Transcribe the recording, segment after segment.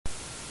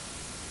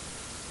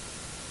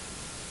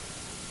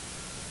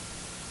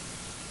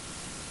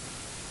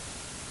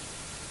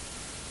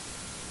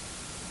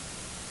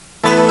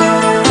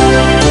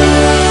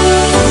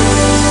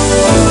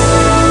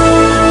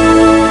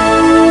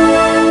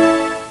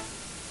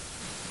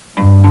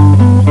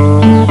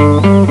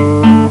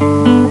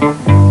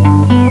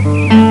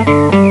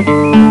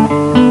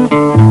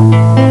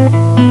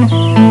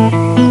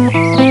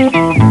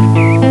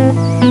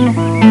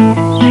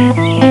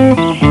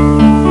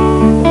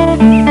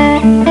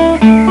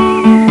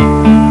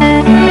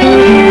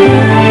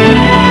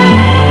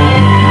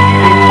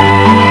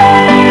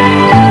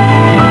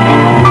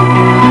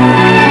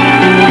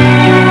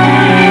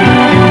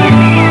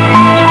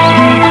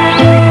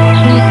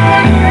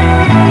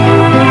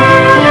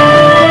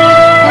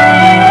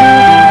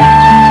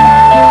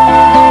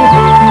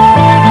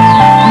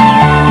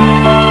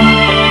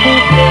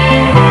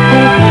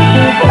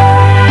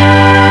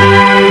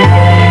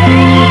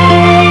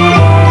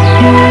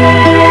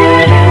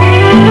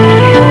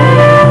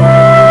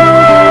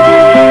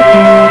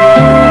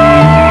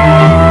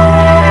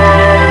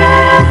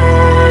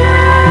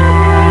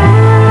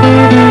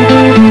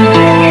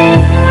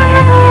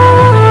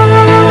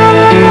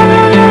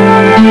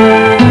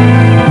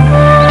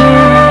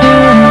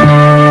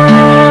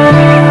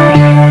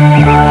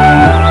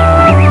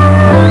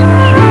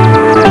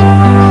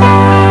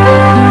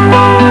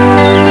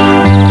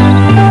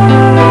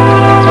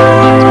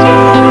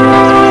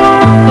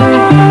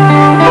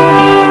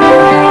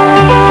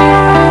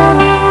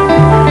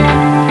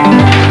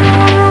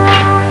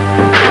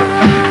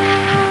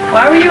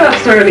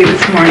early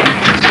this morning.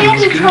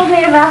 Daddy told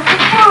me about the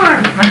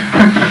farm.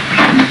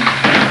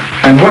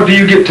 And what do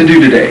you get to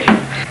do today?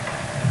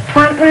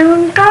 Plant my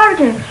own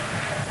garden.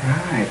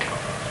 Right.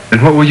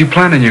 And what will you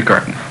plant in your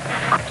garden?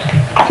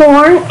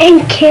 Corn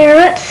and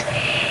carrots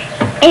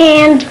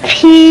and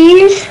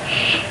peas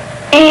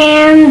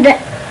and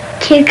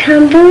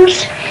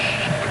cucumbers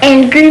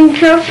and green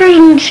peppers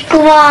and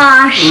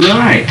squash.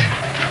 Right.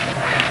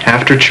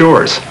 After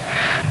chores.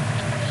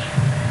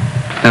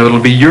 Now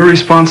it'll be your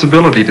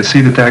responsibility to see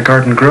that that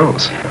garden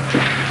grows.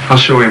 I'll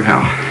show him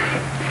how.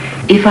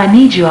 If I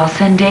need you, I'll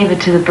send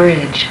David to the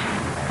bridge.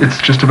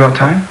 It's just about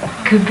time?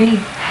 Could be.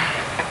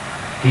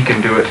 He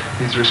can do it.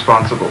 He's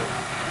responsible.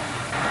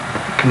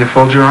 Can you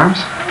fold your arms?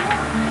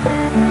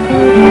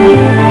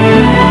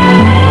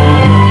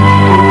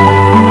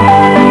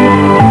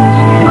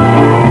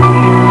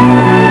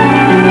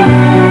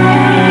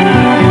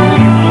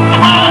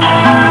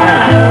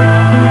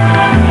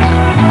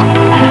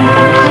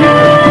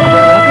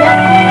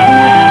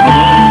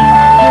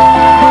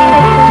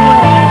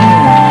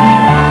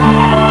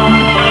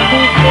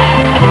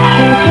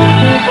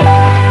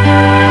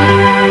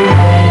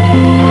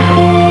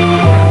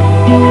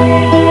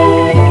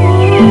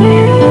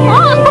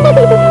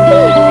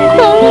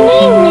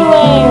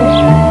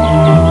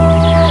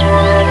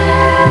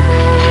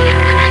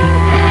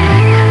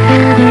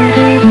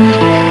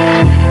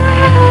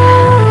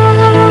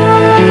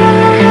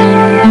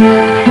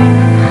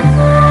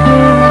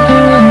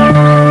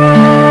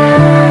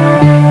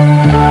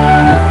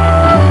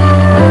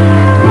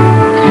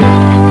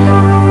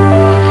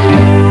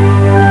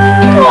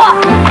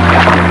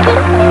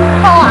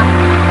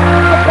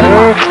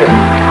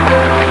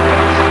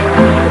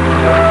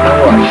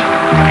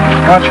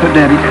 Watch what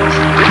Daddy does.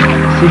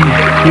 See,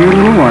 here, a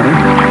little water.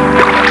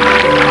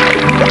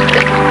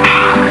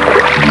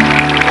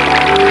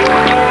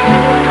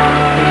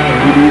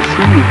 What do you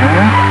see,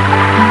 huh?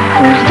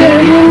 There's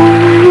Daddy.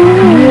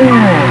 Yeah.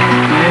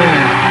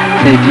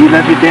 Say, do you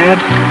love your dad?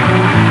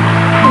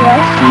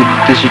 Yes.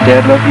 Does your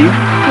dad love you?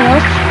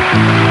 Yes.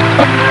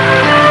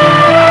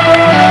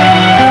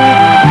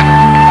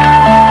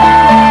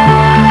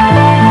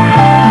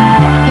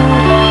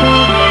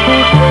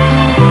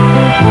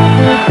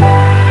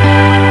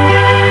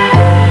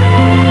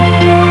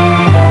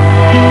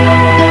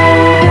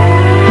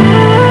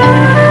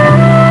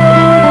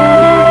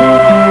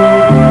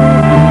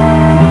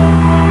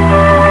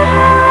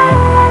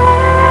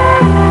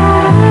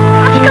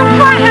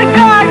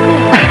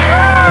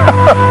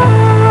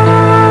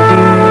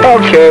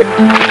 Okay.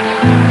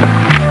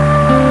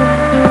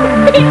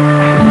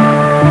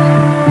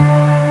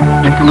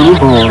 Make a little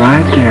bowl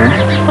right there.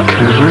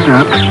 Cover it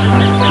up.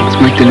 Let's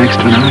make the next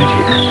one right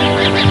here.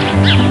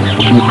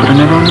 Can you put a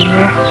net on it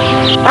there?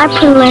 I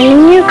put mine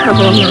in your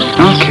cover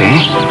now. Okay.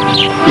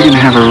 You're going to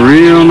have a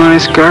real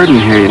nice garden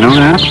here, you know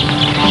that?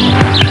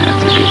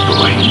 That's a good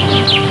boy.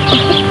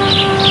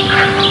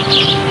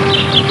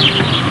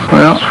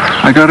 Well,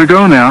 I gotta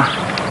go now.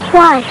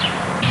 Why?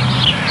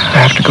 I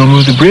have to go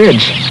move the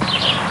bridge.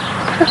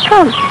 How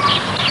come?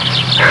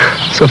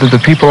 So that the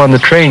people on the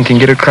train can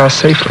get across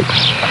safely.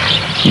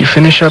 You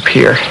finish up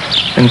here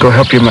and go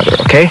help your mother,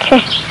 okay?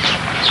 Okay.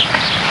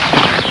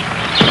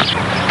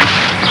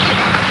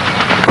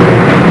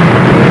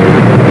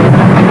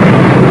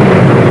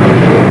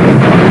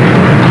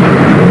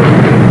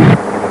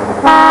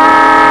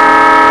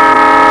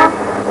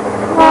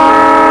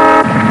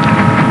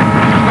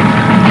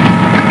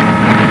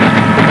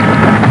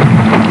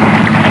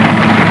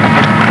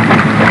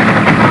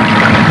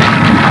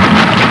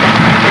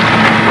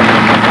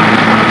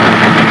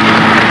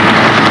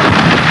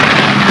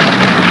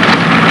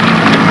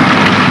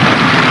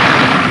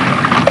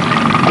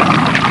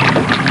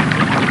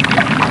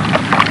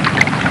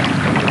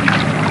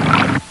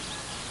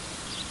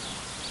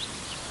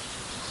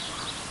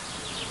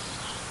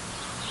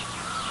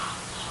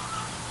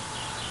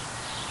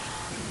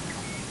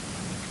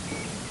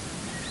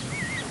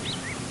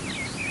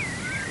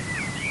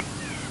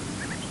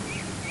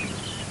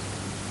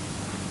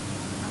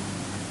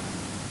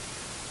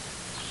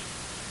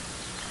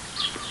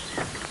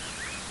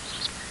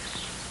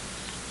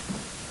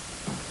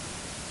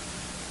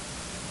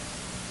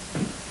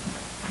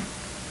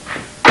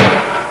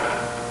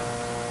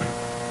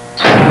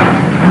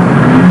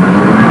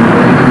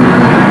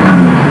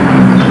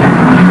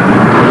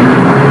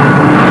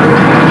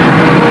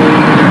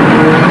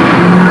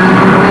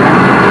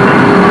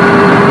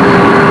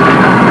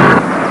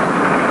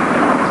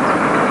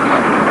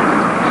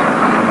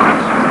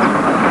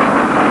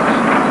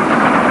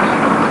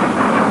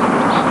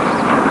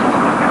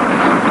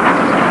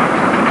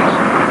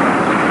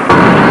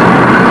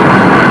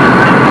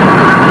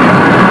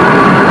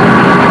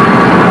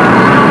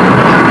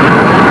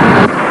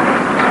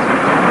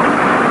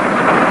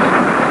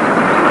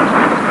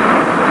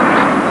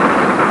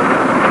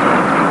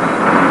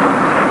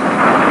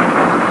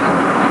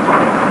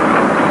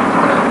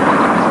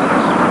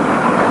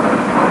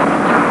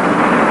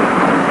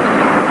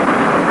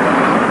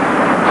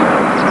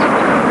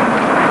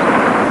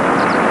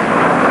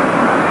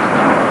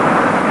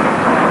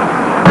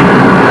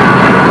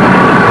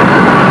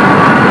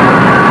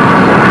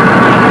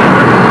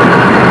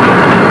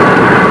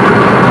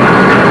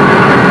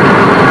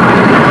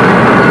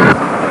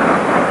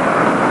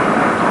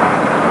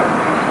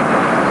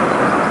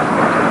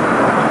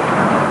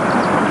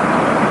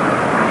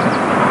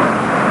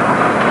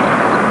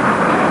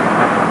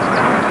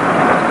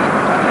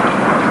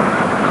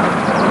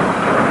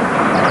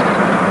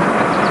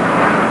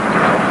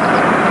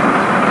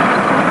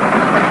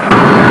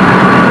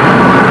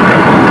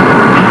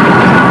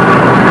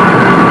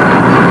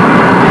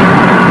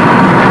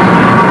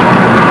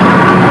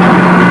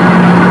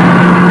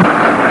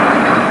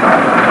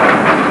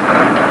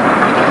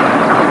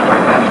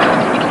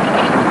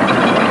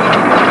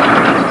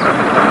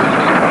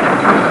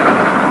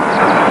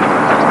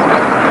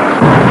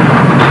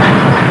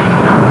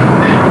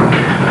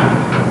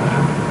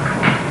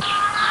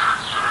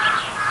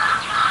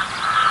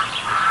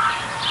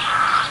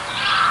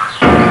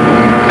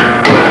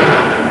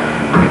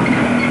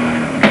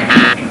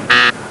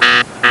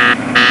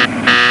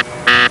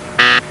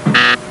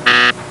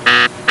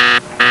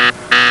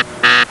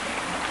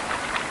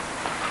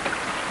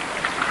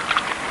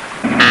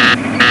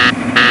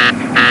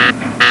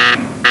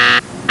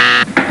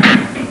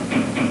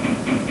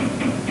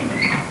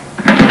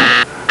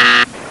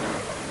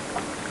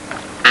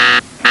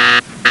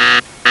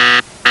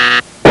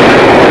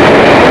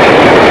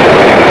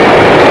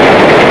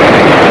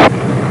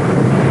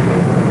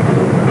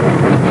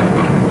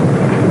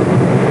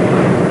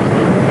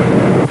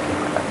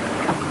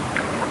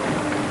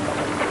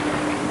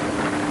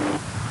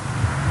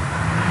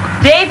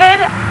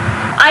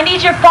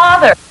 He's your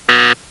father.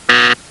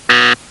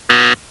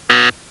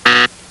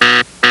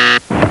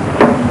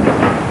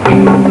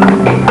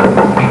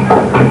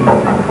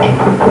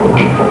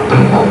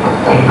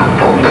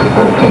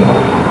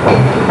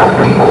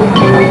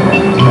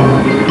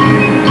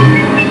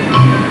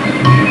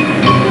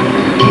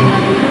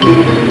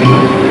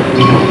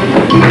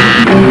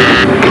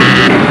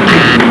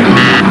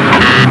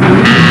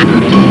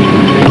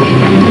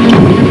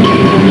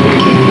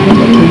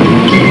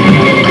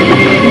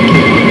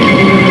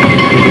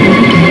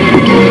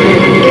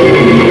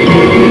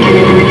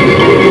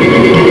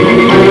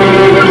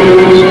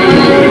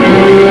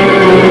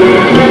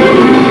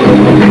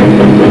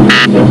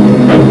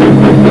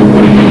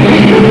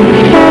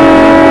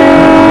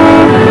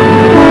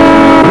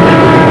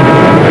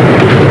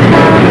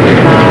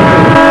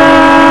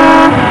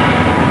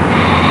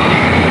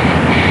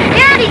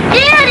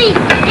 Daddy,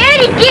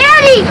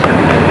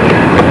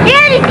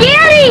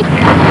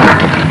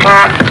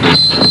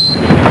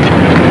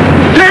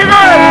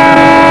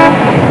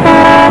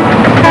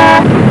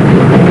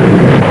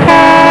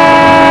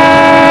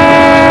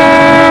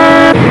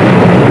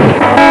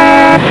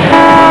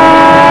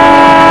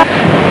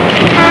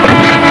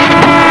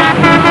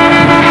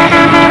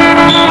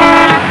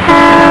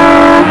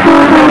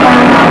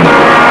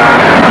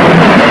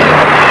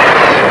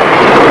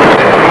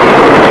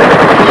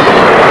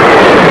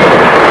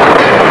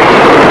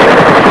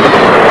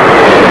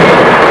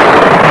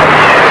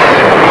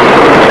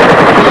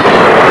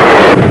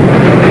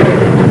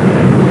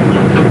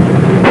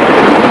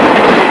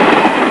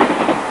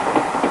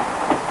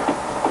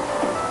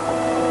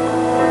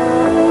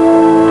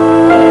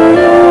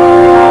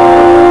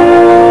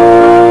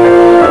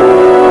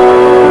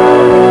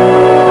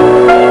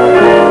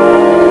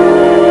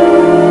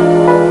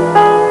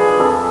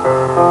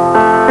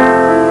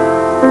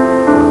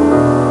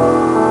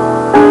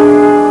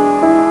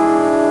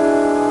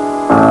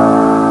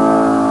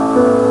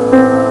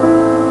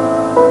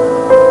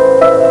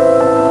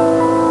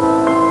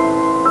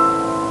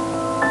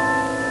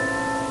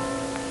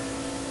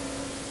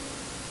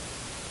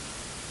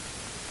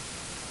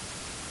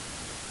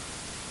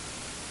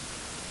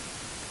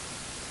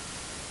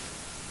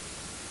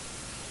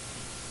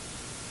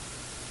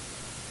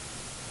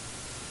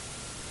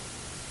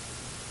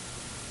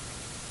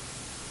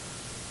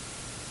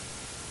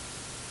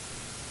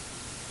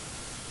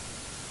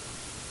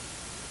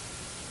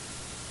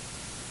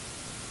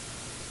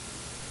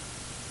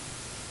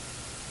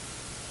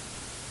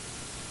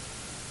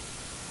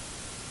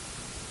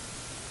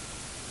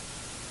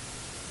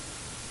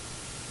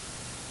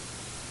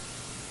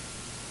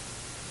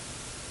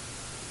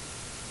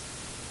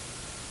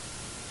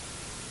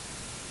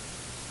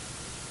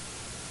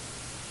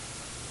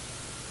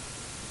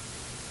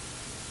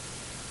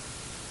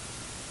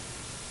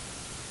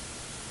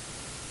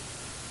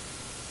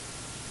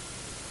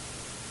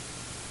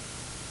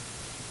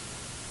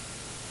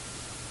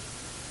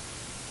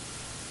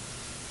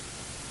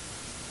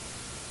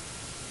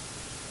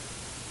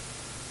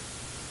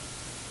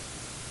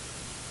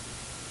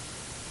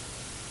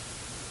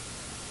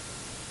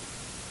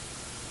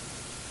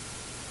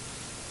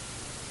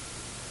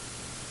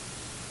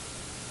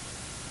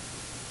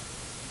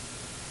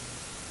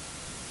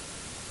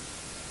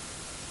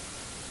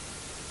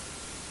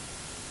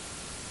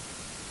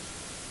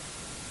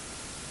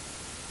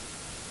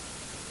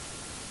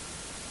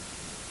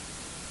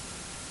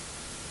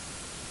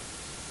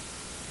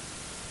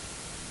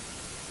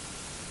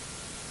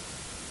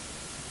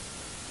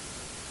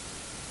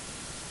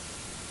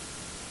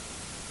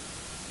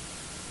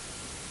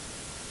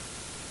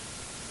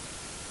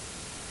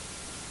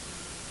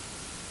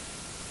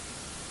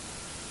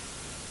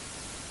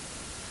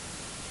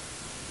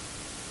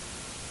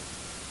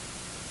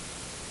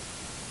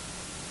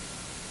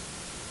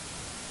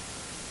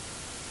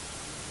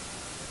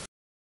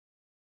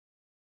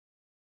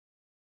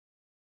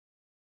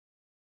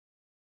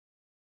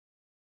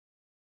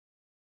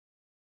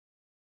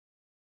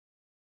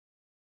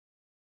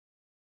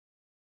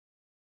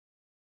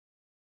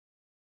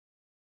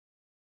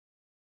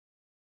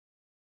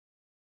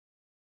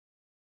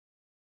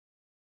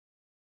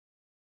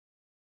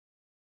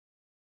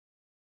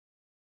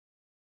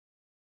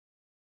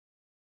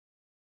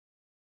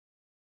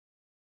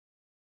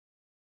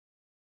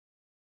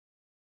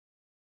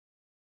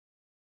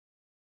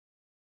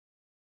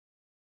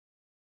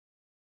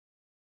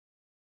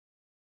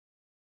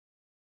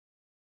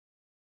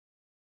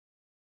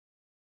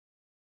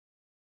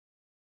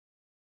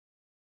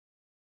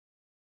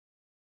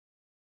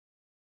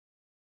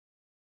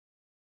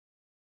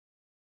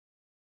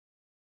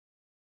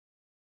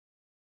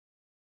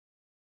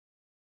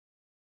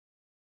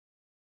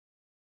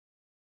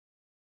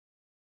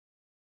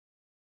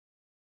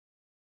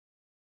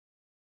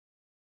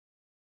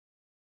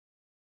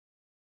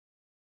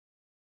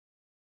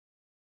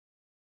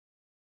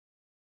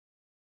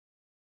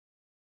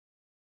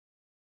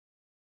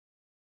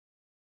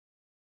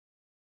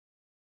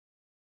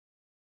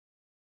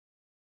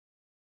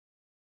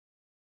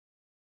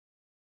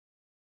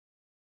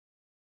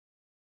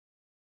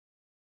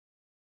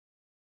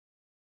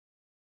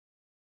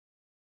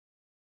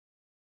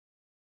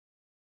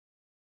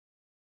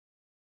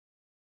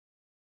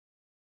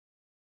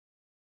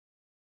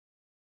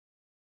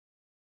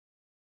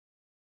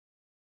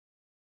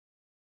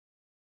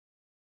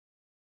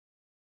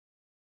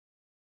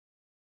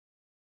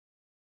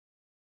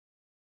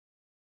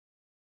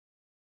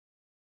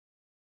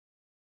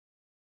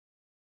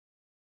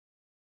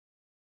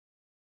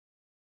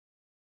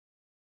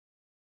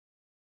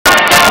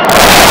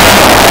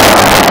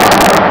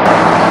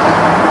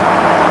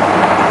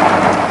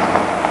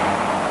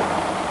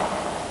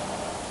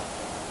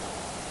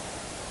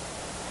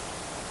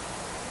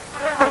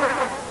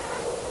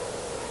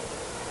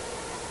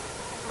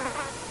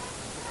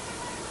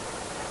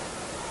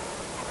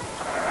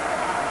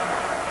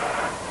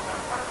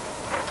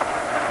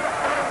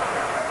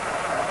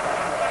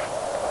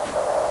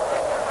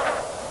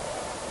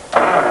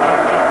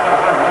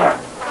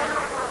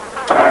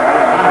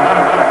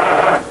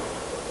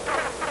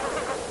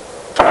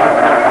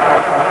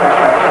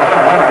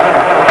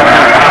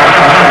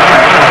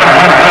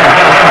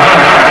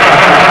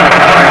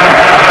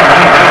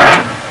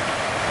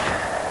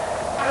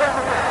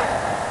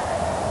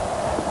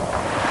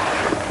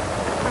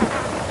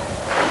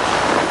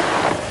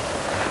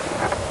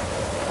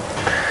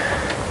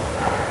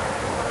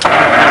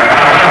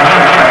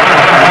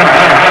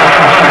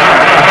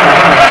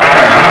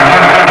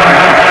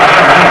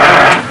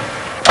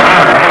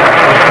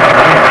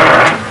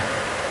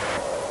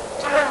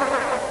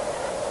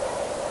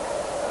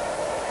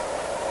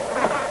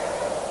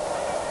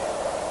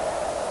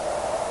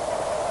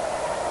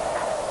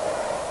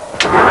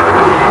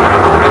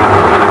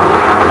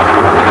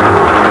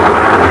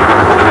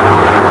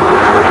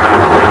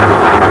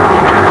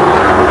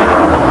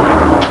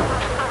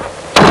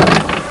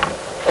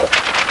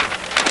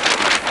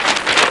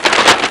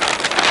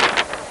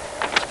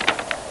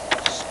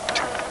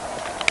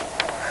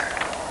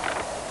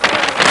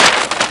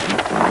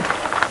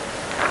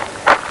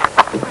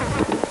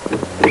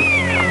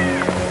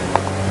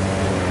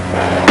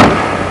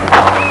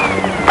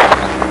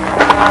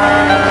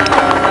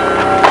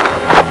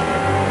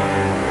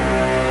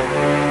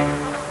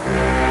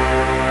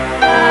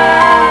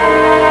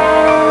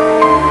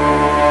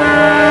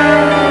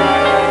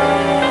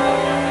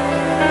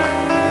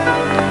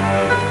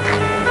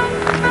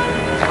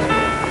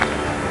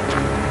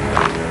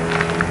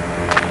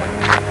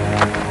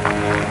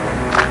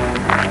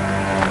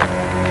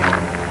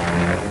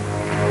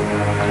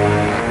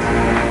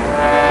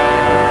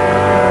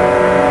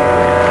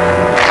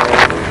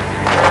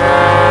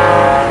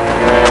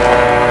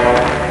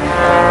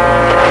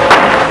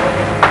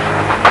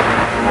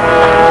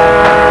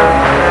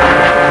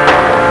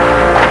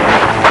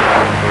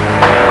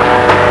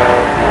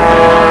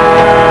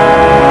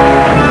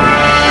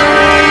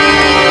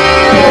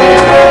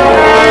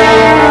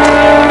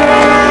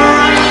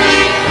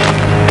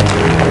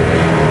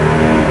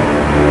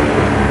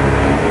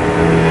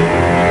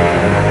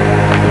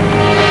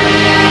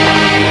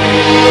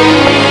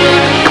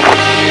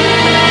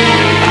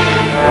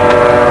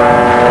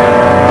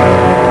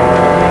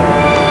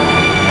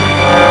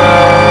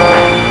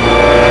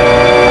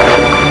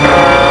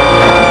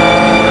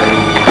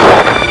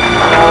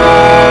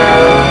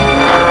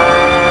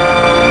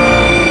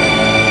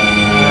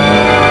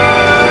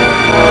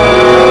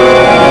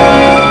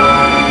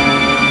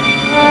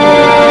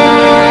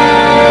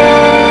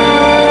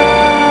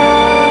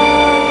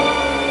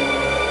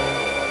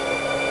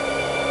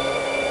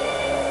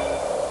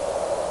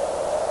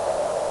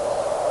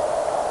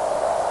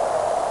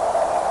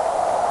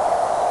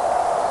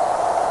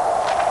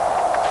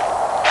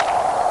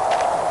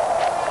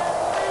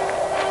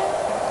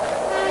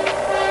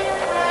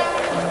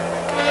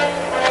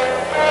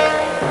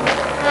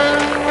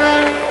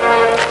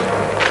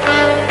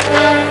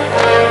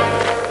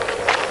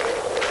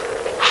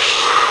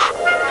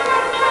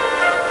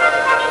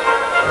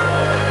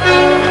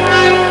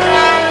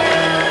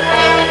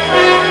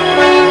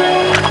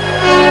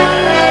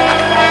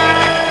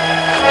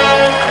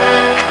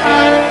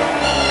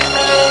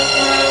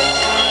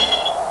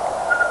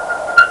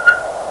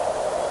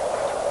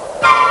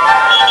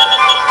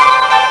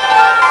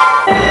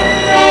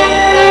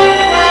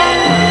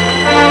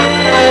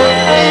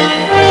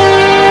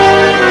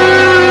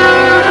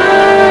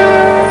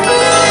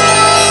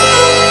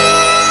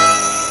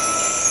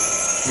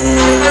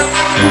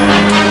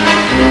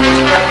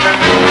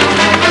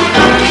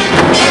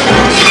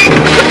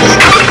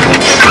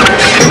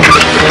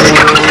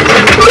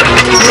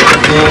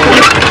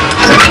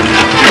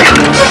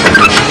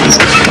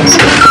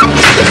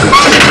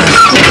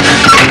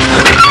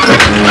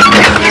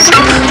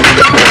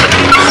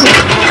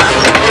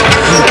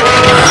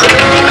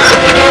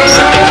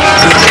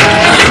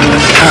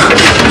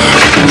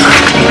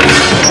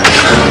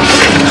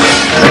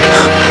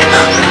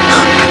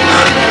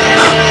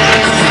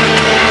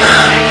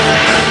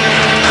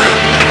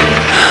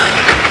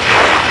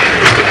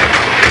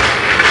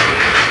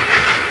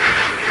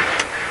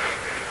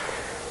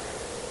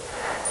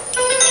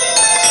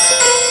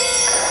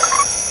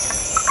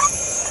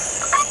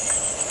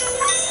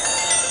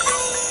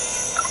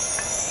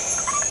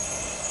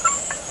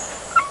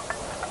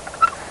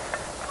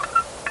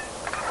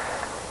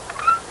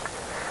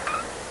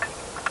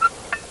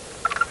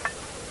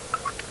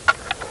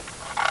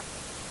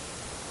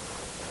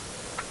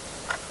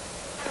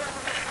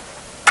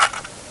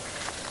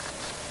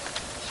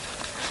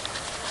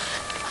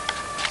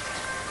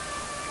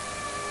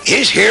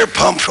 His hair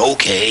pump's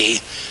okay,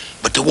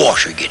 but the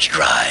washer gets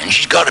dry and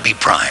she's got to be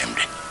primed.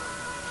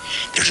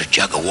 There's a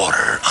jug of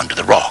water under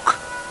the rock.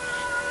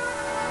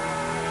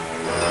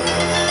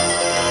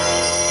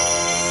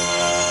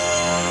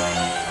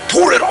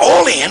 Pour it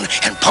all in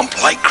and pump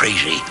like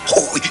crazy.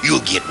 Oh,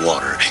 you'll get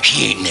water.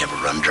 She ain't never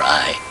run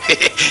dry.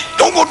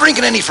 Don't go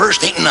drinking any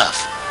first, ain't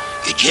enough.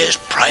 You just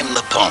prime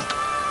the pump.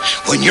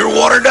 When you're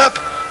watered up,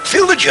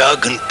 fill the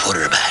jug and put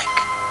her back.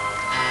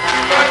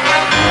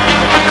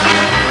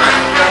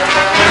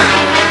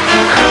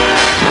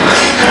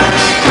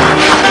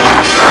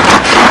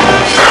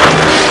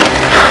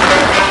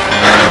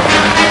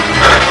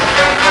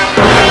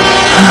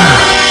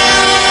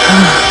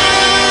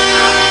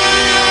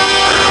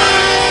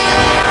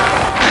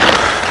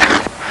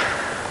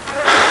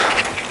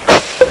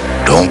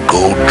 Don't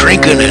go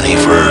drinking any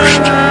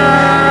first.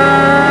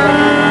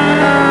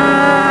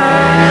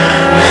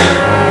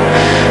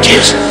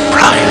 Just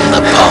prime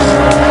the pump.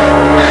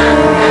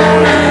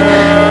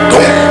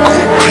 Don't go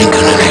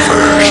drinking any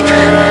first.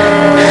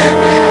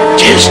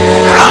 Just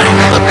prime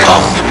the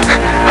pump.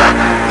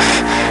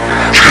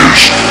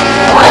 Just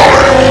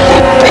prime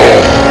the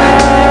pump.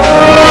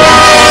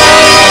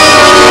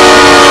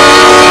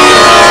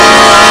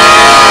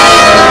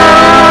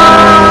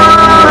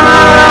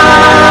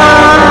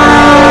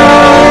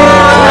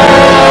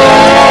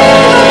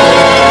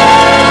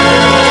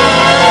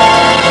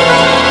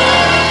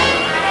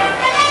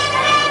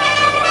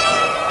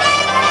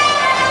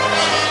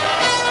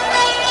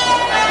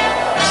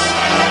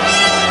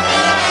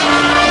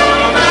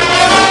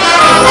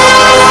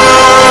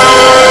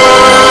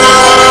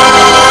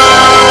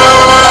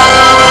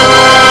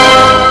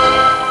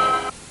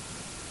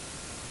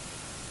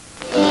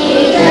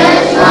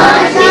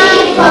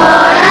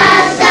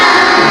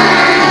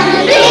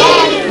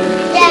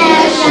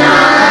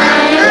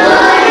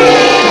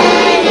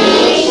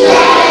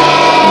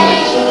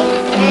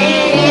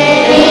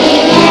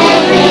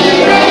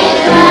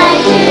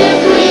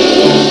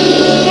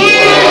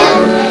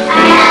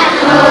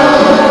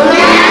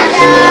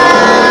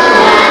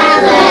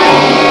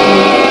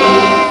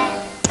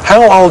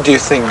 How old do you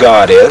think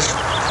God is?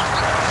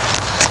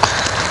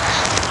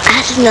 I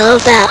don't know,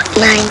 about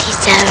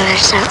 97 or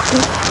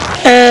something.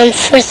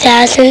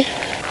 4,000.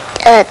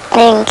 I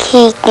think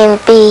he can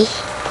be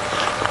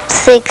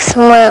 6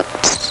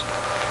 months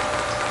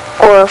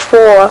or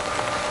 4.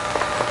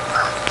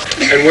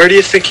 And where do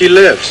you think he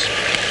lives?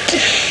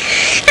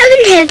 I'm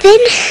in heaven.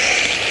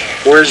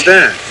 Where's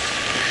that?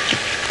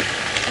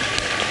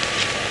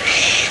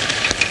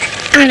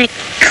 On a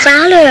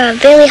cloud or a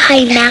very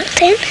high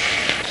mountain.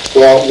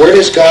 Well, where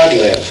does God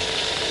live?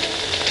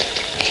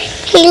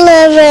 He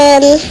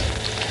lives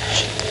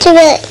in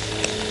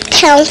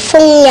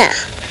California.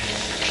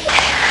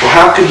 Well,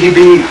 how could he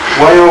be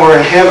way over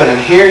in heaven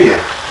and hear you?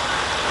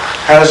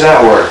 How does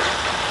that work?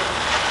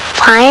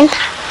 Fine.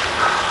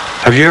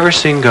 Have you ever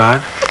seen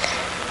God?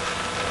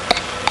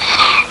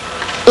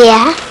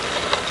 Yeah.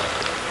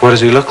 What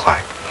does he look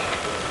like?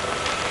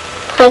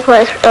 Like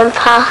my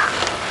grandpa.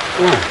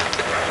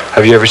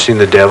 Have you ever seen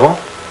the devil?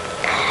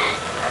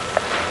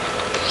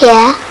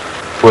 Yeah.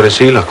 What does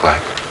he look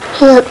like?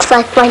 He looks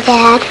like my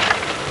dad.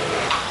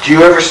 Do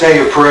you ever say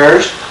your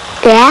prayers?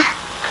 Yeah.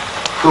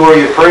 Who are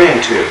you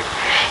praying to?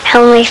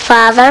 Heavenly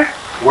Father.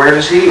 Where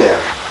does he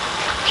live?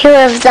 He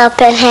lives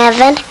up in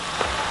heaven.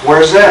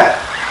 Where's that?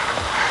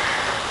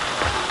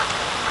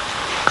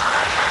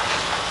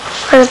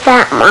 Where's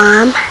that,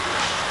 Mom?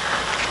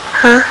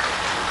 Huh?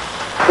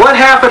 What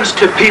happens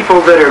to people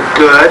that are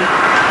good?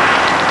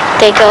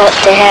 They go up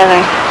to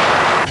heaven.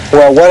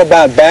 Well, what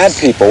about bad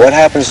people? What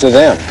happens to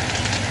them?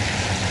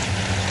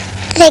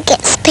 They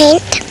get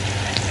spanked.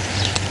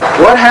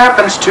 What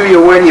happens to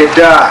you when you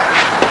die?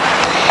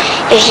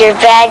 If you're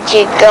bad,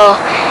 you go.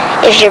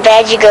 If you're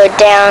bad, you go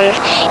down.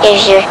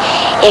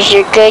 If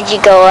you're good,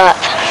 you go up.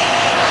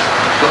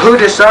 Who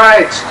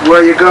decides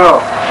where you go?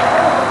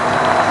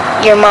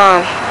 Your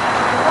mom.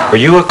 Are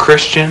you a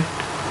Christian?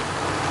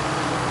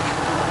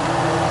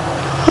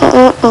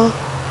 Mm-mm.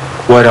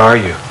 What are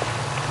you?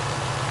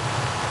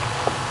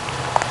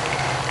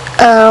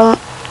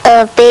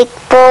 A big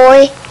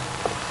boy.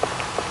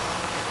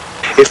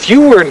 If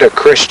you weren't a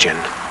Christian,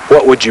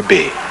 what would you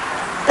be?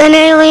 An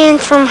alien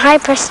from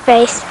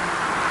hyperspace.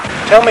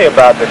 Tell me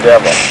about the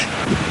devil.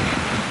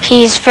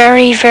 He's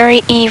very,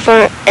 very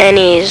evil, and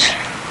he's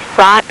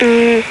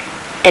rotten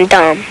and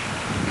dumb.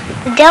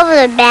 The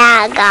devil's a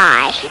bad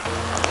guy.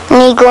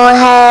 And you're gonna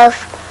have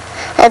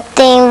a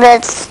thing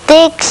that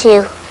sticks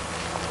you.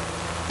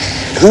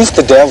 Who's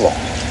the devil?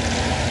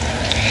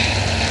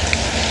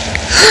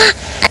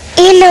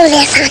 You know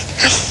this, huh?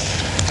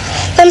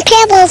 When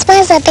Pebbles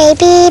was a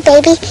baby.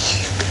 When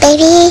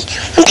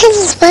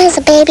Pebbles was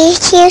a baby,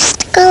 she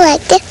used to go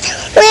like this.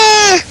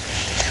 Wah!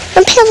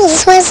 When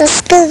Pebbles was a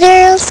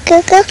schoolgirl.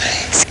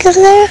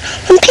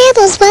 When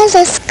Pebbles was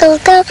a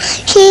schoolgirl,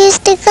 she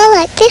used to go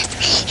like this.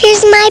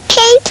 Here's my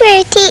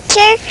paper,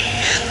 teacher.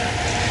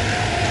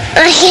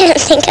 I can't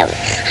think of it.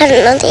 I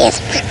don't know the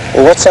answer.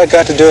 Well, what's that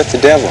got to do with the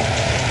devil?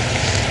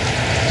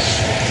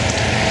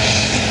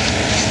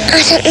 I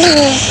don't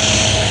know.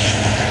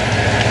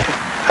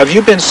 Have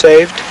you been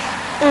saved?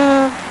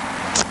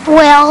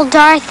 Well,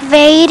 Darth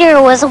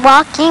Vader was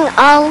walking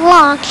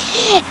along,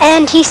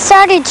 and he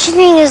started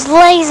shooting his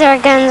laser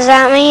guns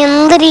at me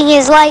and lighting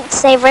his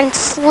lightsaber and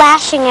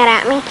slashing it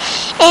at me.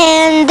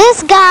 And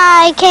this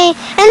guy came,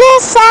 and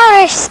this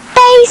outer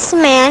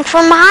spaceman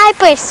from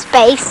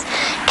hyperspace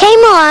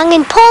came along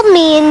and pulled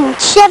me and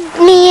shoved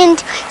me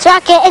into his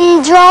rocket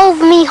and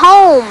drove me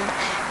home.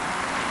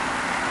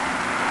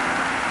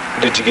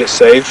 Did you get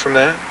saved from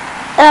that?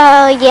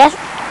 Yes.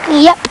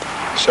 Yep.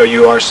 So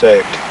you are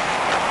saved.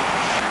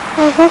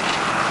 Mm-hmm.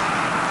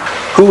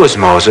 Who was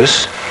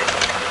Moses?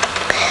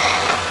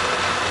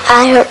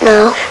 I don't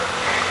know.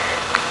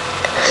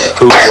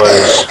 Who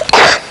was...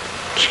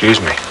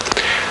 Excuse me.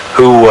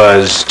 Who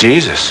was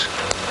Jesus?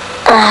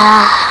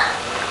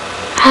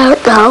 I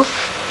don't know.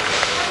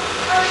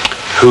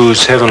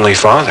 Who's Heavenly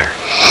Father?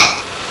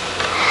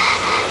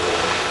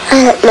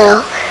 I don't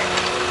know.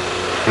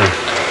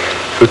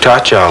 Who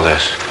taught you all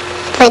this?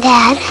 My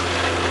dad.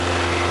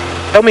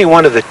 Tell me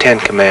one of the 10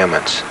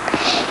 Commandments.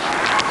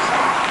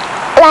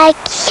 Like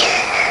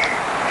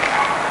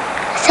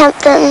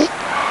something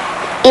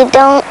you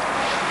don't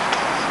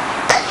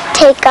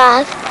take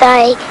off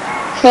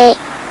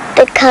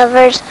the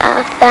covers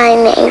of thy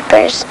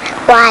neighbor's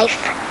wife.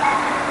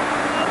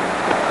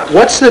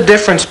 What's the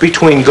difference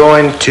between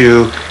going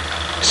to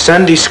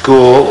Sunday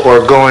school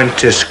or going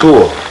to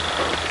school?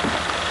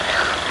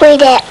 We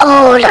get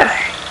older.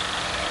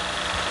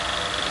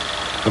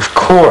 Of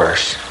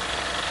course.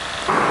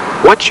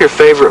 What's your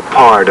favorite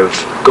part of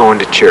going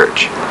to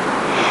church?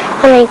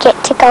 When I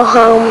get to go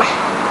home.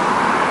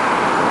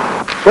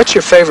 What's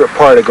your favorite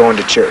part of going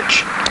to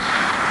church?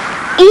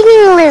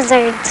 Eating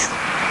lizards.